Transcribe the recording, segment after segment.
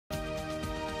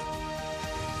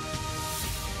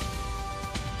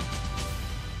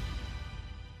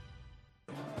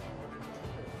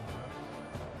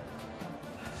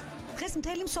დღეს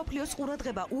მთელი მსოფლიოს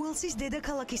ყურადღება უელსის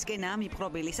დედაქალაქისკენაა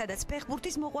მიპყრობილი, სადაც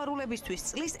ფეხბურთის მოყვარულებისთვის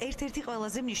წლის ერთ-ერთი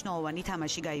ყველაზე მნიშვნელოვანი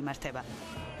თამაში გაიმართება.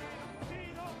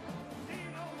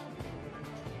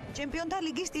 ჩემპიონთა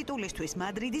ლიგის ტიტულისთვის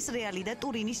მადრიდის რეალი და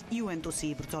ტურინის იუვენტუსი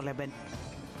იბრძოლებენ.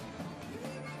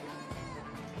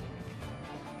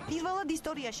 პირველად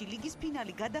ისტორიაში ლიგის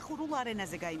ფინალი გადახურულ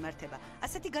არენაზე გაიმართება.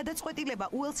 ასეთი გადაწყვეტილება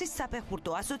უელსის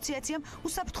საფეხბურთო ასოციაციამ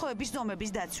უსაფრთხოების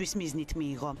ზომების დაცვის მიზნით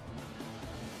მიიღო.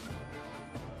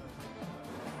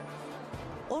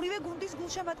 ორივე გუნდის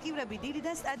გულშემატკივრები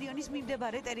დილიდან სტადიონის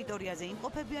მიმდებარე ტერიტორიაზე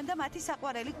იმყოფებიან და მათი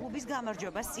საყვარელი კლუბის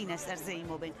გამარჯვებას წინასწარზე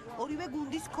იმობენ. ორივე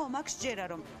გუნდის კომაკს ჯერა,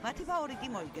 რომ მათი ფავორიტი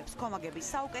მოიგებს. კომაგები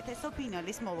საუკეთესო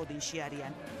ფინალის მოლოდინში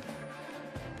არიან.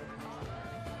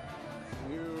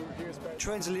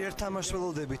 ჩვენ ძლიერ თამაშს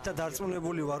ველოდებით და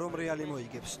დარწმუნებული ვარ, რომ რეალი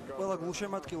მოიგებს. ყველა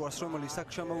გულშემატკივარს, რომელიც აქ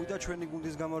ჩამოვიდა, ჩვენი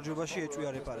გუნდის გამარჯვებაში ეჭვია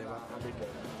რეპარება.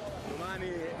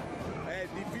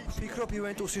 ფიქრობ,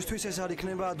 იუვენტუსისთვის ეს არ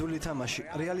იქნება ადვილი თამაში.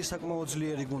 რეალი საკმაოდ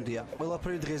ძლიერი გუნდია.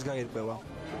 ყველაფერი დღეს გაირკვევა.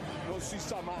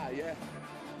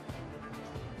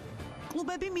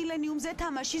 კლუბები მილენიუმზე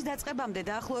თამაშის დაწყებამდე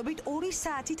დაახლოებით 2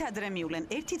 საათით ადრე მივლენ.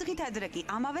 ერთი დღით ადრე კი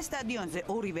ამავე სტადიონზე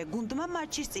ორივე გუნდმა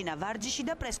მატჩის წინა ვარჯიში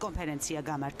და პრესკონფერენცია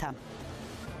გამართა.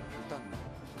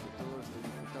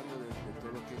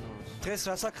 დღეს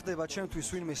რაც აქ ხდება, ჩემთვის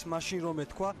ვინმეს მაშინ რომ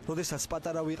ეთქვა, როდესაც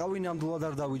პატარა ვიყავი, ნამდვილად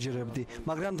არ დავიჯერებდი,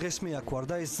 მაგრამ დღეს მე აქ ვარ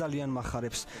და ეს ძალიან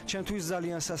მახარებს. ჩემთვის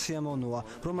ძალიან სასიამოვნოა,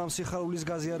 რომ ამ სიხარულის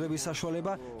გაზიარების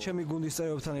საშუალება ჩემი გუნდის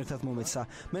წევრებთან ერთად მომეცა.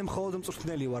 მე მხოლოდ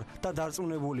მწვრთნელი ვარ და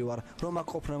დარწმუნებული ვარ, რომ აქ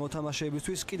ყოფნა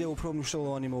მოთამაშეებისთვის კიდევ უფრო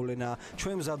მნიშვნელოვანი მოვლენაა.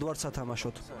 ჩვენ მზად ვართ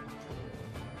სათამაშოდ.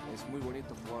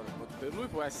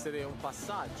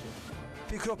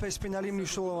 ფიქრობ, ეს ფინალი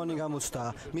მნიშვნელოვანი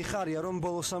გამოცდაა. მიხარია, რომ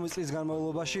ბოლო 3 წლის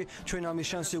განმავლობაში ჩვენ ამის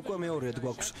შანსი უკვე მეორედ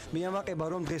გვაქვს. მიამაყება,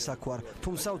 რომ დღეს აქ ვარ,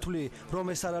 თუმცა ვთვლი, რომ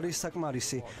ეს არ არის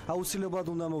საკმარისი. აუცილებლად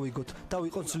უნდა მოვიგოთ და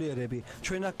ვიყოთ ძლიერები.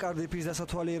 ჩვენ აქ კარდიფის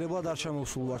დასათვალიერებლად არ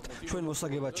ჩამოვსულ ვართ. ჩვენ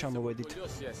მოსაგებად ჩამოვედით.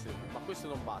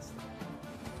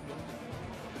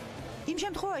 იმ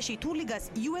შემთხვევაში, თუ ლიგას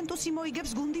იუვენტუსი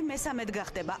მოიგებს, გუნდი მესამედ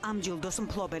გახდება ამ ჯილდოს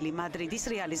მფლობელი. მადრიდის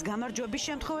რეალის გამარჯვების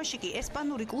შემთხვევაში კი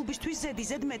ესპანური კლუბისთვის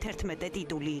ზედიზედ მე-11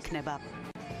 ტიტული იქნება.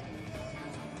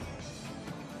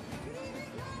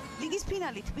 ლიგის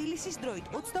ფინალი თბილისის დროით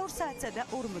 22 საათსა და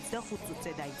 45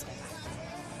 წუთზე დაიწყება.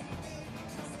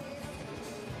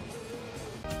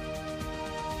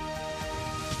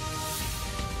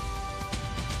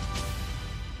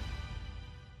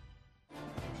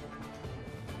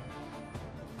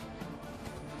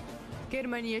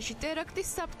 გერმანიაში ტერაქტის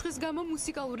საფრთხის გამო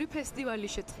მუსიკალური ფესტივალი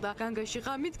შეწყდა. განგაში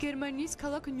ღამით გერმანიის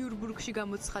ქალაქ ნიურბურგში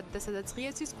გამოცხადდა, სადაც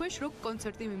ღიაცის ქვეშ როკ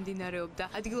კონცერტი მიმდინარეობდა.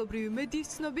 ადგილობრივი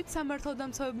მედიის ცნობით,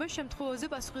 სამართალდამცავებმა შემთხვევაზე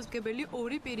პასუხისმგებელი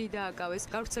 2 პირი დააკავეს.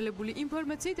 გავრცელებული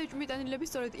ინფორმაციით, ეჭვმიტანილები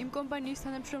სწორედ იმ კომპანიის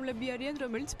თანამშრომლები არიან,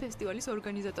 რომელიც ფესტივალის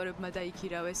ორგანიზატორებმა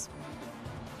დაიქირავეს.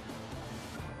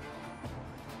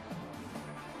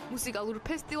 მუსიკალურ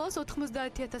ფესტივალს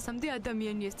 90,000-მდე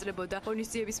ადამიანი ესწრებოდა.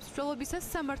 ღონისძიების მსვლელობისას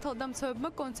სამართალდამცავებმა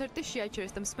კონცერტი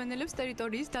შეაჩერეს და მსმენელებს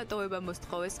ტერიტორიის დატოვება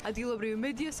მოსთხოვეს. ადგილობრივი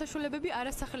მედია საშუალებები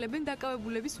არ ასახელებენ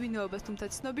დაკავებულების ვინაობას,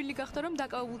 თუმცა ცნობილი გახდა, რომ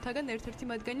დაკავებულთაგან ერთ-ერთი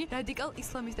მათგანი რადიკალ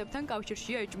ისლამისტებთან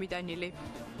კავშირშია ეჭვმიტანილი.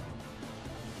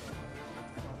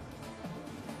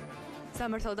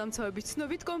 სამართალდამცავების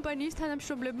ცნობით, კომპანიის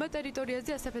თანამშრომლებმა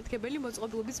ტერიტორიაზე ასაფეთქებელი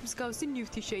მოწყობილობის მსგავსი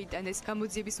ნივთი შეიტანეს.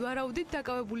 გამოძიების ვარაუდით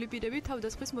დაკავებული პირები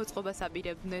თავდასხმის მოწყობას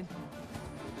აპირებდნენ.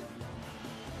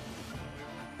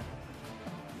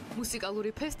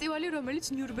 მუსიკალური ფესტივალი, რომელიც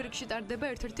ნიურბურგში ტარდება,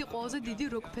 ერთ-ერთი ყველაზე დიდი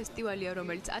როკ ფესტივალია,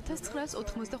 რომელიც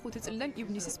 1985 წლიდან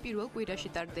ივნისის პირველ კვირაში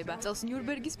ტარდება. წელს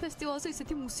ნიურბურგის ფესტივალზე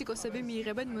ისეთი მუსიკოსები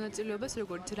მიიღებენ მონაწილეობას,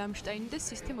 როგორც რამშტაინი და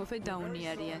System of a Down-ი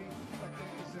არიან.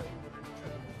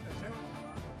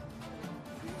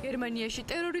 გერმანიაში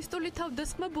ტერორისტული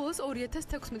თავდასხმა ბოლოს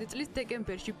 2016 წლის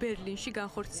დეკემბერში ბერლინში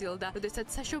განხორციელდა,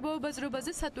 როდესაც საშობაო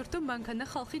ბაზრობაზე სატვირთო მანქანა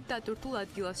ხალხით დატვირთულ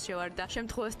ადგილას შევარდა.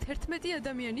 შემთხვევას 11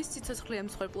 ადამიანის სიცოცხლე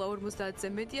ემსხვერპლა,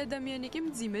 50-ზე მეტი ადამიანი კი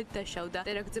მძიმედ დაშავდა.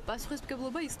 ტერაქტზე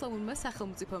პასუხისმგებლობა ისლამურმა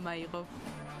სახელმწიფომ აიღო.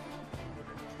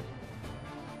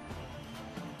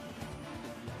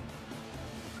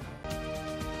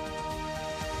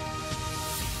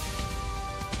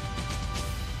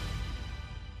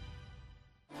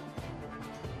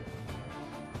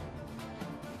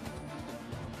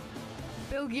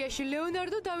 ბელგიაში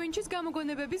ლეონარდო და ვინჩის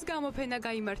გამოგონებების გამოფენა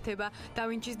გაიმართება. და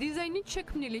ვინჩის დიზაინით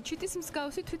შექმნილი ჩიტის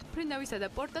მსგავსი თვითმფრინავისა და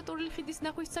პორტატული ხიდის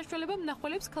ნახვის საშუალება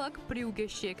მნახველებს ქალაქ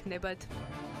ბრიუგეში ექნებათ.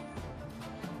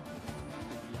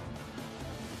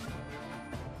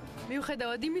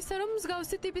 მიუხედავად იმისა, რომ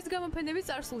მსგავსი ტიპის გამოფენები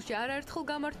წარსულში არაერთხელ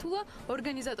გამართულა,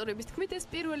 ორგანიზატორების თქმით ეს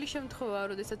პირველი შემთხვევაა,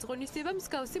 როდესაც ღონისძიება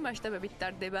მსგავსი მასშტაბებით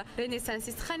ტარდება.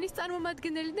 რენესანსის ხანის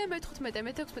წარმომადგენელი და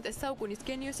მე-15-მე-16 საუკუნის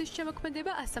გენიოსის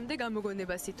შემოქმედება ასამდე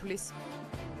გამოგონებას ითვლის.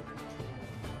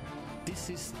 This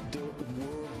is the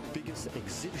world's biggest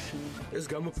exhibition. ეს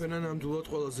გამოფენა ნამდვილად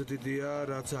ყველაზე დიდია,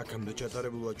 რაც აქამდე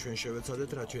ჩატარებულა ჩვენ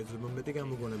შევეცადეთ, რაც შეიძლება მეტი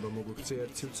გამოგონება მოგვიქცია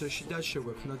ერთ სივრცეში და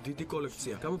შეგვექმნათ დიდი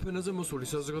კოლექცია. გამოფენაზე მოსული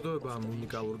საზოგადოება ამ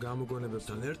უნიკალურ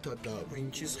გამოგონებებთან ერთად და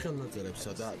ვინჩის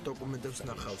ხელნაწერებსა და დოკუმენტებს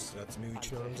ნახავს, რაც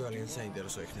მივიჩნევ, რომ ძალიან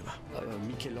საინტერესო იქნება.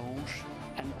 Michelange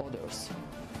and others.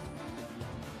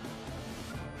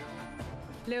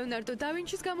 ლეონარდო და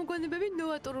ვინჩის გამოგონებები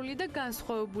ნოვატორული და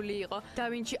განსხვავებული იყო. და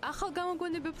ვინჩი ახალ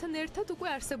გამოგონებებთან ერთად უკვე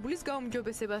არსებულის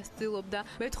გაუმჯობესებას ცდილობდა.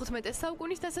 მე-15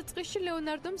 საუკუნის დასაწყისში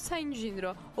ლეონარდომ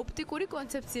საინჟინრო, ოპტიკური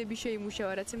კონცეფციები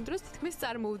შეიმუშავა, რაც იმ დროს თითქმის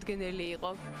წარმოუდგენელი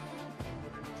იყო.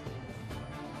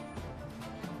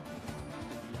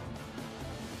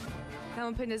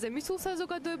 გამოფენაზე მისულ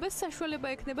საზოგადოებას საშუალება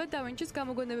ექნება და ვინჩის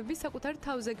გამოგონებები საკუთარ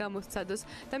თავზე გამოსცადოს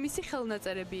და მისი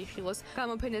ხელნაწერები იხილოს.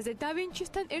 გამოფენაზე და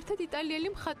ვინჩისთან ერთად იტალიელი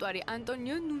მხატვარი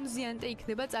ანტონიო ნუნზიანტე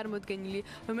იქნება წარმოდგენილი,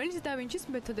 რომელიც და ვინჩის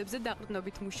მეთოდებზე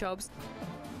დაყრდნობით მუშაობს.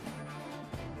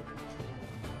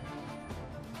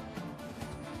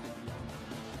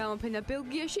 გამოფენა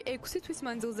ბელგიაში 6 თვის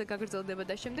მანძილზე გაგრძელდება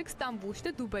და შემდეგ სტამბულში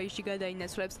და დუბაიში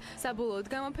გადაინაცვლებს. საბოლოოდ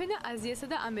გამოფენა აზიასა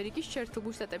და ამერიკის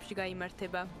შეერთებულ შტატებში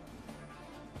გაიმართება.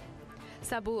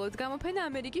 საბოლოოდ გამოფენა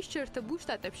ამერიკის შეერთებულ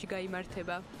შტატებში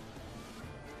გაიმართება.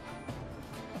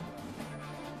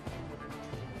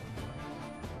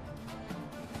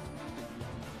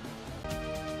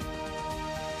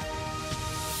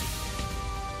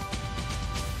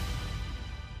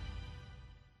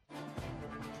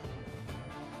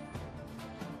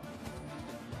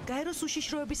 გაეროს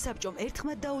უშიშროების საბჭომ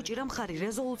ერთხმად დაუჭირა მხარი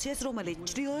რეზოლუციას, რომელიც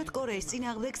ჩრდილოეთ კორეის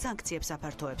წინააღმდეგ სანქციებს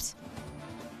აფართოებს.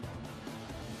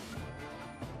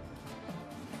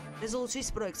 რეზოლუციის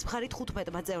პროექტს მხარით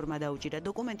 15 წევრმა დაუჭირა.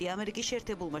 დოკუმენტი ამერიკის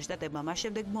შეერთებულმა შტატებმა მას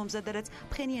შემდეგ მომზადა, რაც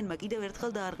ფხენიანმა კიდევ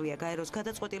ერთხელ დაარღვია გაეროს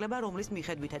გადაწყვეტილება, რომლის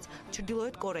მიხედვითაც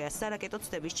ჩრდილოეთ კორეას სარაკეტო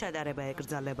ცდების ჩატარება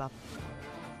ეკრძალება.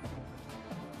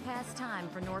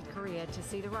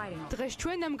 დღეს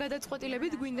ჩვენ ამ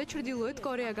გადაწყვეტილებით გვინდა ჩრდილოეთ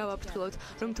კორეა გავაფრთხილოთ,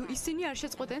 რომ თუ ისინი არ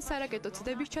შეწყვეტენ სარაკეტო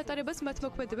ცდების ჩატარებას, მათ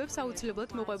მოქმედებებს აუცილებლად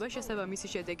მოყვება შესაბამისი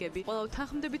შედეგები. ყველა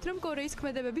ვთანხმდებით, რომ კორეის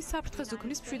ქმედებები საფრთხეს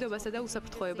უქმნის მშვიდობასა და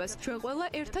უსაფრთხოებას. ჩვენ ყველა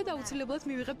ერთად აუცილებლად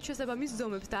მივიღებთ შესაბამის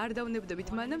ზომებს და არ დავნებდებით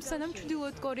მანამ, სანამ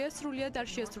ჩრდილოეთ კორეა სრულიად არ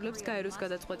შეასრულებს გაეროს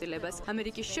გადაწყვეტილებას.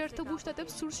 ამერიკის შეერთებულ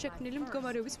შტატებს სურს შექმნილი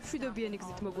მდგომარეობის მშვიდობიანი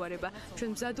გზით მოგვარება. ჩვენ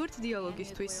მზად ვართ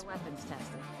დიალოგისთვის.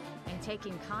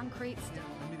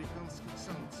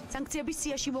 სანქციების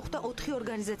სიაში მოხვდა 4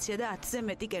 ორგანიზაცია და 10-ზე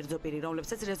მეტი კერძო პირი,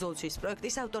 რომლებსაც რეზოლუციის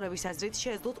პროექტის ავტორების აზრით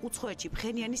შეეძლოთ უცხოეთში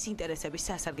ფხენიანის ინტერესების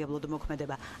სასარგებლოდ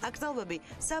მოქმედება. აკრძალვები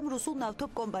 3 რუსულ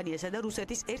ნავთობ კომპანიასა და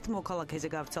რუსეთის ერთ მოქალაქეზე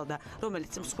გავრცელდა,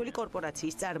 რომელიც მსხვილი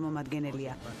კორპორაციის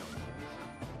წარმომადგენელია.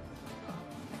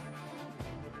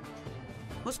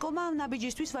 მოსკოვმა ამ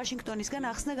ნაბიჯისთვის ვაშინგტონისგან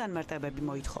ახსნა განმარტებები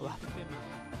მოითხოვა.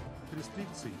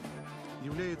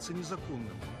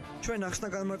 ჩვენ ახსნა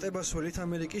განმარტებას ველით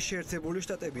ამერიკის შეერთებული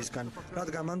შტატებისგან,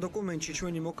 რადგან ამ დოკუმენტში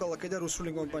ჩვენი მოქალაქე და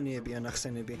რუსული კომპანიები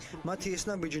ანახსენები. მათი ეს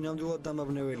ნაბიჯი ნამდვილად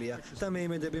დამაბნეველია და მე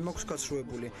იმედები მაქვს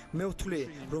გასრულებული. მე ვთვლი,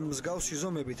 რომ მსგავსი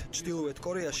ზომებით ჩრდილოეთ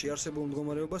კორეაში არსებულ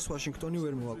მდგომარეობას ვაშინგტონი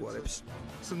ვერ მოაგვარებს.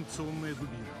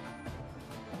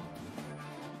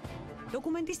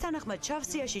 დოკუმენტის თანახმად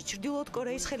ჩავსიაში ჩრდილოეთ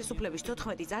კორეის ხელისუფლების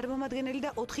 14 წარმომადგენელი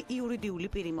და 4 იურიდიული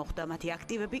პირი მოხვდა. მათი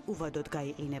აქტივები უვადოდ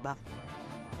გაიყინება.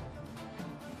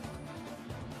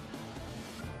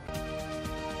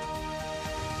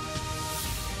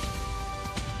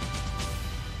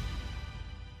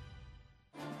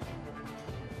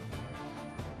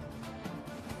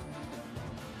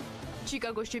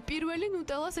 ჩიკაგოში პირველი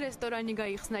ნუტელას რესტორანი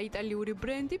გაიხსნა. იტალიური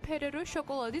ბრენდი ფერერო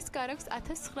შოკოლადის კარაქს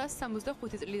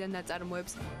 1965 წლიდან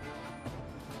აწარმოებს.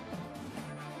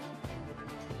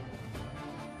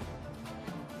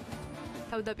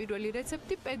 თავდაპირველი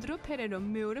რეცეპტი პედრო ფერერო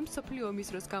მეორე მსოფლიო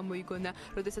ომის დროს გამოიგონა,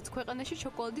 როდესაც ქვეყანაში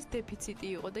შოკოლადის დეფიციტი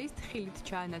იყო და ის თხილით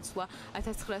ჩაანაცვლა.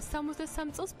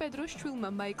 1963 წელს პედროს შვილმა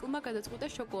მაიკლმა გადაწყვიტა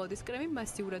შოკოლადის კრემი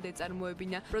მასიურად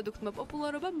ეწარმოებინა. პროდუქტმა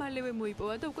პოპულარობა მალევე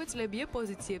მოიპოვა და უკვე წლებია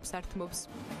პოზიციებს ართმობს.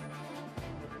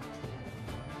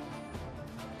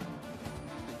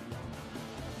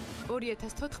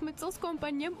 2014 წელს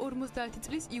კომპანიამ 50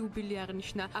 წლის იუბილე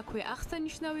აღნიშნა. აქვე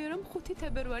აღსანიშნავია, რომ 5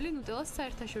 თებერვალი ნუტელას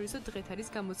საერთაშორისო დღედ არის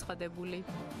გამოცხადებული.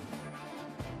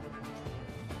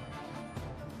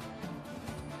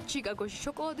 ჩიკაგოში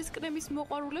შოკოლადის კრემის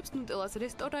მოყვარულებს ნუტელას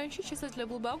რესტორანში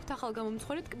შესაძლებლობა აქვთ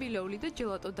ახალგამომცხვარი ტკბილეული და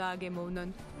ჯელატო დააგემოვნონ.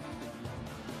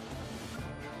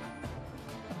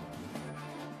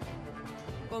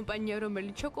 კომპანია,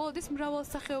 რომელიც შოკოლადის მრავალ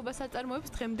სახეობას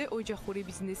აწარმოებს, დღემდე ოჯახური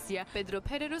ბიზნესია. პედრო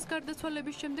ფერეროს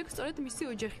გარდაცვალების შემდეგ სწორედ მისი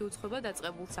ოჯახი უცხობა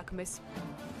დაწყებულ საქმეს.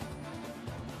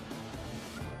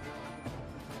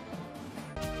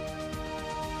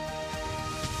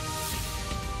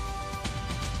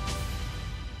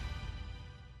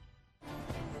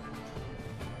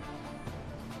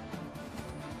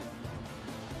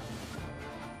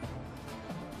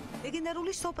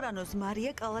 ლეგენდარული სოპრანოს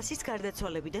მარია კალასის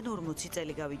გარდაცვალებიდან 40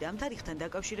 წელი გავიდა. ამ თარიღთან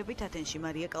დაკავშირებით ათენში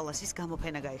მარია კალასის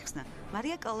გამოფენა გაიხსნა.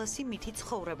 მარია კალასი მითი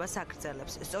ცხოვრებას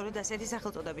აგრძელებს. სწორედ ასეთი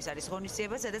სახელწოდების არის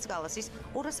ღონისძიება, სადაც კალასის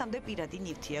 200-მდე პირადი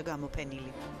ნივთია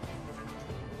გამოფენილი.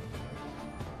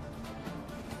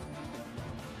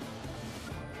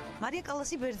 მარია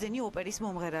კალასი ბერძენი ოპერის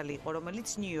მომღერალი იყო, რომელიც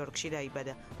ნიუ-იორკში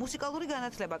დაიბადა. მუსიკალური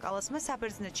განათლება კალასმა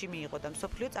საბერძნეთში მიიღო და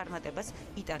მსოფლიო წარმატებას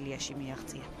იტალიაში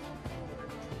მიაღწია.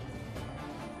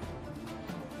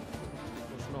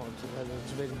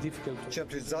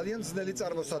 ჩემთვის ძალიან ძნელი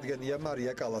წარმოსადგენია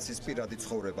მარია კალასის პირადი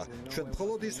ცხოვრება. ჩვენ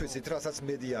მხოლოდ ის ვიცით, რასაც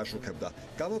მედია აშუქებდა.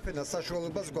 გამოფენა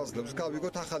საშუალებას გვაძლევს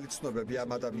გავიგოთ ახალი ცნობები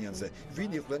ამ ადამიანზე,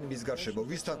 ვინ იყვნენ მის გარშემო,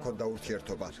 ვისთან ჰქონდა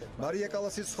ურთიერთობა. მარია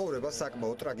კალასის ცხოვრება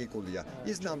საკმაოდ ტრაგიკულია.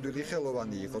 ის ნამდვილი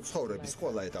ხელოვანი იყო ცხოვრების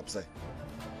ყველა ეტაპზე.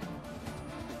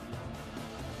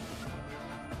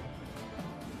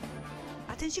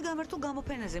 ათენში გამართულ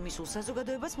გამოფენაზე მისულ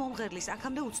საზოგადოებას მომღერლის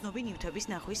აქამდე უცნობი ნივთების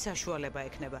ნახვის საშუალება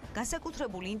ექნება.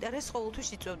 განსაკუთრებული ინტერესს ყოველთვის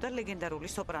იწვევდა ლეგენდარული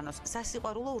სოპრანოს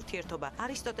სასიყვარულო ურთიერთობა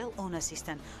არისტოტელ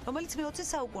ონასისთან, რომელიც მე-20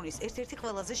 საუკუნის ერთ-ერთი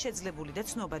ყველაზე შეძლებული და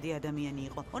ცნობადი ადამიანი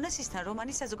იყო. ონასისთან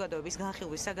რომანი საზოგადოების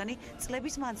განხილვის საგანი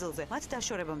წლების მანძილზე მათ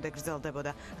დაშორებამდე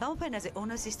გრძელდებოდა. გამოფენაზე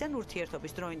ონასისთან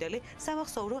ურთიერთობის დროინდელი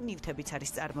სამახსოვრო ნივთებიც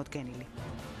არის წარმოდგენილი.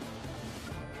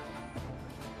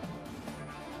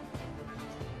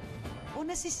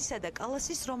 ონასისისა და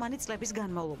კალასის რომანი წლების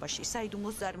განმავლობაში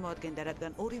საიდუმლოს წარმოადგენდა,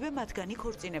 რადგან ორივე მათგანი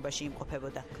ქორწინებაში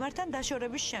იმყოფებოდა. ქმართან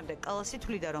დაშორების შემდეგ კალასი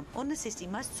თვლიდა, რომ ონასისი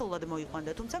მას ცოლად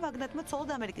მოიყვანდა, თუმცა მაგნატმა ცოლად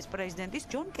ამერიკის პრეზიდენტის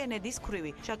ჯონ კენედის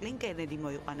ქვრივი ჟაკლინ კენედი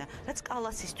მოიყვანა, რაც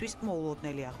კალასისთვის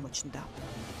მოულოდნელი აღმოჩნდა.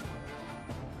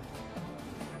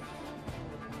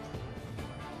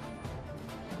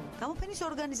 გამოფენის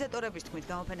ორგანიზატორების თქმით,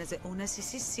 გამოფენაზე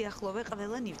ონასისის სიახლოვე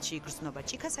ყველა ნივთში იგრძნობა.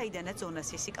 ჭიქა, საიდანაც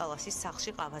ონასისი კალასის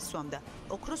სახლში ყავას სვამდა.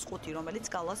 ოქროს ყუთი, რომელიც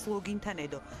კალას ლოგინთან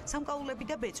ედო. სამკაულები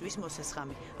და ბეწვის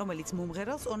მოსესხამი, რომელიც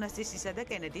მომღერალს ონასისისა და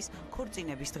კენედის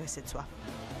ქორწინების დღეს ეცვა.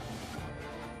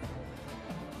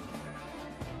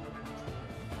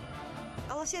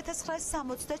 კალასი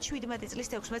 1977 წლის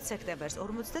 16 სექტემბერს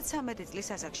 53 წლის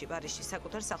ასაკში პარიზში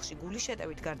საკუთარ სახლში გულის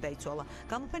შეტევით გარდაიცვალა.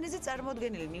 გამოფენაზე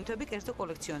წარმოდგენილი ნივთები კერძო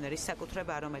კოლექციონერის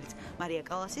საკუთრებაა, რომელიც მარია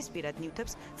კალასის პირად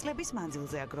ნივთებს წლების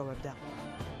მანძილზე აგროვებდა.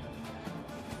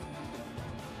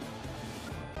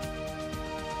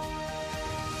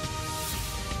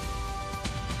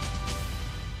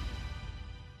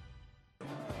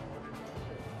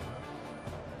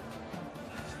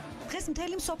 დღეს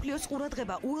მთელი მსოფლიოს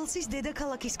ყურადღება უელსის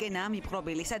დედაქალაქისკენაა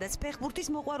მიპყრობილი, სადაც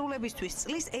ფეხბურთის მოყვარულებისთვის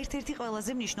წლის ერთ-ერთი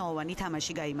ყველაზე მნიშვნელოვანი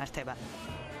თამაში გაიმართება.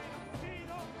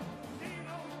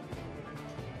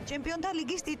 ჩემპიონთა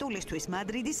ლიგის ტიტულისთვის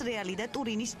მადრიდის რეალი და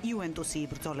ტურინის იუვენტუსი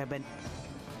იბრძოლებენ.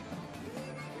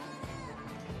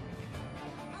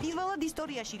 პირველად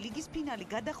ისტორიაში ლიგის ფინალი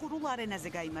გადახურულ არენაზე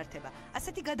გაიმართება.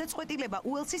 ასეთი გადაწყვეტილება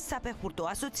უელსის საფეხბურთო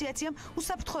ასოციაციამ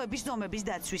უსაფრთხოების ზომების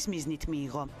დაცვის მიზნით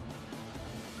მიიღო.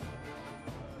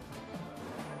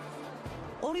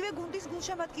 ორივე გუნდის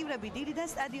გულშემატკივრები დილიდან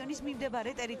სტადიონის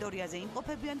მიმდებარე ტერიტორიაზე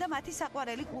იმყოფებიან და მათი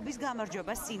საყვარელი კლუბის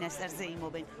გამარჯვებას წინასწარზე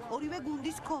იმობენ. ორივე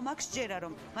გუნდის კომაკს ჯერა,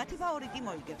 რომ მათი ფავორიტი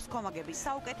მოიგებს. კომაგები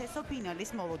საუკეთესო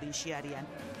ფინალის მოლოდინში არიან.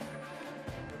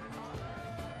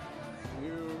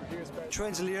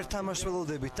 ჩვენ ძლიერ თამაშს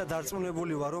ველოდებით და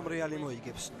დარწმუნებული ვარ, რომ რეალი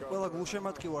მოიგებს. ყველა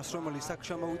გულშემატკივარს, რომელიც აქ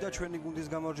ჩამოვიდა, ჩვენი გუნდის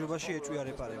გამარჯვებაში ეჭვია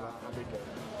რეპარება.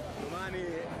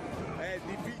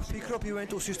 ფიქრობ,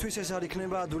 იუვენტუსისთვის ეს არ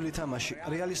იქნება ადვილი თამაში.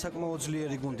 რეალი საკმაოდ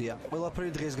ძლიერი გუნდია.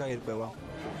 ყველაფერი დღეს გაირკვევა.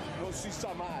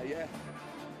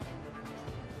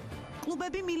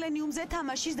 კლუბები მილენიუმზე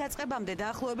თამაშის დაწყებამდე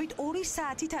დაახლოებით 2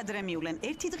 საათით ადრე მივლენ.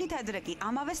 ერთი დღით ადრე კი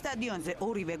ამავე სტადიონზე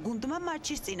ორივე გუნდმა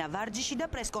მატჩის წინა ვარჯიში და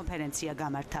პრესკონფერენცია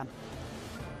გამართა.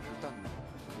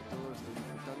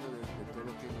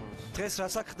 დღეს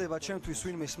რაც აქ ხდება, ჩემთვის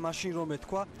ვინმეს მაშინ რომ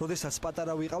ეთქვა, როდესაც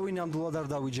პატარა ვიყავი, ნამდვილად არ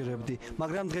დავიჯერებდი,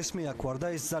 მაგრამ დღეს მე აქ ვარ და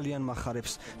ეს ძალიან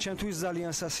მახარებს. ჩემთვის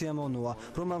ძალიან სასიამოვნოა,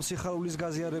 რომ ამ სიხარულის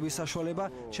გაზიარების საშუალება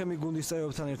ჩემი გუნდის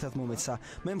წევრებთან ერთად მომეცა.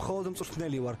 მე მხოლოდ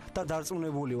მწვრთნელი ვარ და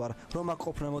დარწმუნებული ვარ, რომ აქ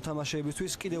ყოფნა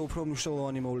მოთამაშეებისთვის კიდევ უფრო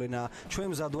მნიშვნელოვანი მოვლენაა. ჩვენ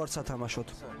მზად ვართ სათამაშოდ.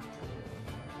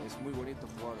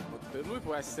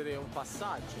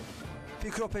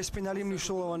 ფიქრობ ეს ფინალი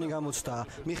მნიშვნელოვანი გამოცდაა.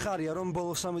 მიხარია რომ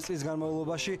ბოლო 3 წლის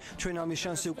განმავლობაში ჩვენ ამის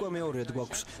შანსი უკვე მეორედ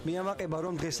გვაქვს. მიამაყება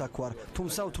რომ დღეს აქ ვარ,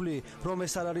 თუმცა ვთვლი რომ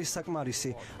ეს არ არის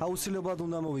საკმარისი. აუცილებლად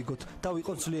უნდა მოვიგოთ და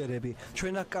ვიყოთ ძლიერები.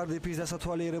 ჩვენ აქ კარდიფის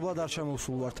დასათვალიერებლად არ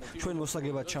ჩამოვსულ ვართ. ჩვენ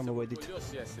მოსაგებად ჩამოვედით.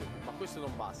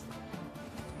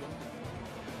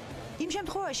 იმ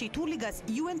შემთხვევაში თუ ლიგას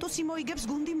იუვენტუსი მოიგებს,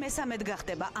 გუნდი მესამედ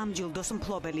გახდება. ამ ჯილდოს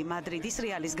მფლობელი მადრიდის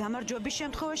რეალის გამარჯვების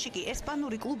შემთხვევაში კი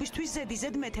ესპანური კლუბისთვის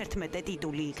ზედიზედ მე-11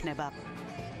 ტიტული იქნება.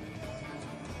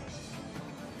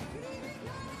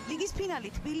 ლიგის ფინალი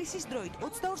თბილისის დროით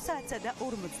 22 საათსა და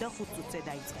 45 წუთზე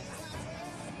დაიწყება.